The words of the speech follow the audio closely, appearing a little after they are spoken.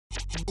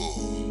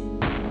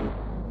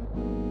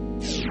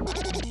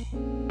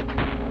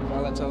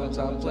told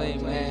I play,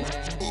 man.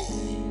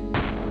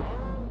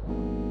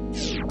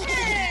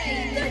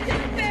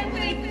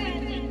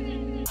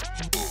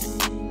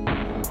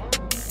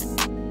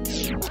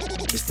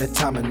 It's that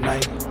time of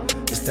night.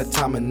 It's that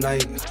time of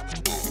night.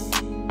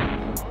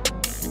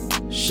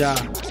 Sha.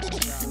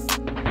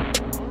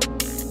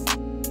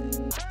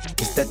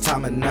 It's that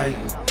time of night.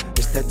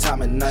 It's that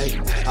time of night.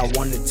 I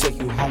wanna take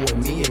you home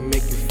with me and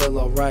make you feel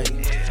alright.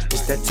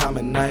 It's that time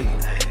of night.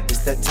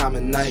 It's that time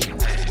of night.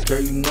 Girl,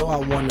 you know I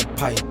wanna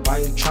pipe. I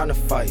ain't tryna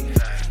fight.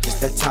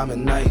 It's that time of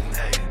night.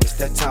 It's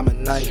that time of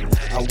night.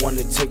 I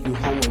wanna take you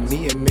home with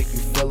me and make you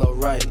feel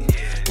alright.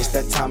 It's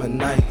that time of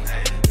night.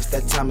 It's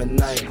that time of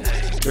night.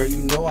 Girl,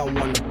 you know I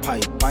wanna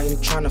pipe. I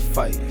ain't tryna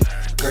fight.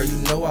 Girl, you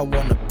know I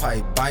wanna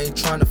pipe. I ain't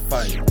tryna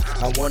fight.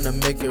 I wanna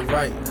make it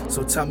right.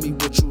 So tell me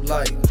what you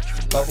like.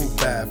 Bubble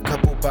bath,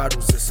 couple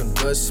bottles and some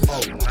good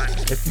smoke.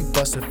 If you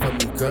bustin' for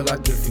me, girl, I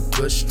give you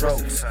good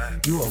strokes.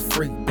 You a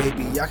freak,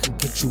 baby, I can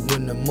get you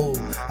in the mood.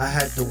 I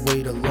had to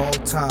wait a long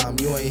time,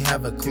 you ain't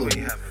have a clue.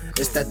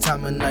 It's that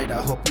time of night,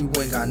 I hope you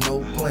ain't got no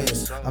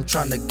plans. I'm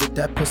tryna get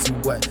that pussy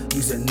wet,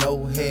 using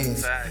no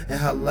hands. And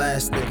her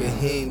last nigga,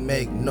 he ain't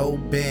make no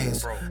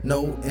bands,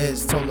 no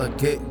ends. Told her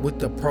get with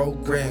the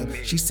program.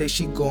 She say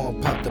she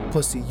gon' pop the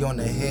pussy on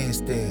the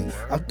handstand.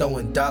 I'm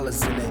throwing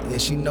dollars in it,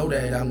 and she know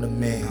that I'm the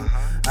man.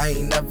 I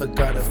ain't never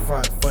got a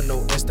front for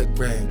no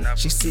Instagram.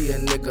 She see a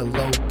nigga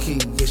low key,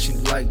 yeah, she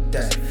like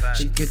that.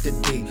 She get the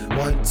D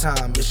one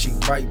time and she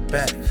right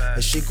back.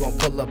 And she gon'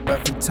 pull up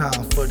every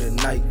time for the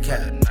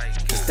nightcap.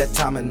 It's that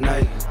time of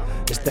night.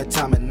 It's that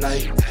time of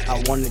night.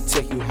 I wanna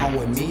take you home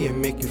with me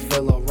and make you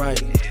feel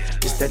alright.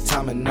 It's that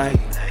time of night.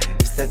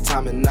 It's that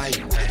time of night.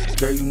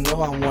 Girl, you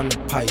know I wanna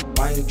pipe.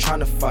 I ain't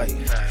tryna fight.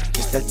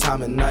 It's that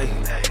time of night.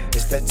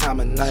 It's that time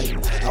of night.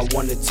 I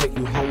wanna take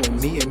you home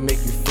with me and make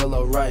you feel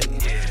alright.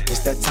 It's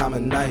that time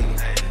of night.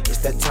 It's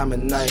that time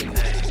of night.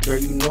 Girl,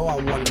 you know I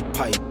wanna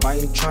pipe. I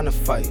ain't tryna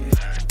fight.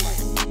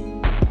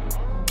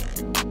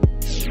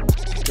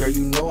 Girl,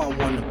 you know I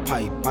wanna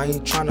pipe. I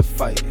ain't tryna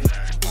fight.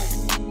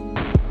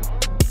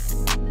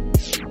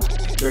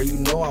 Girl, you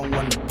know I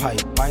wanna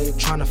pipe. I ain't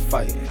tryna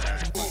fight.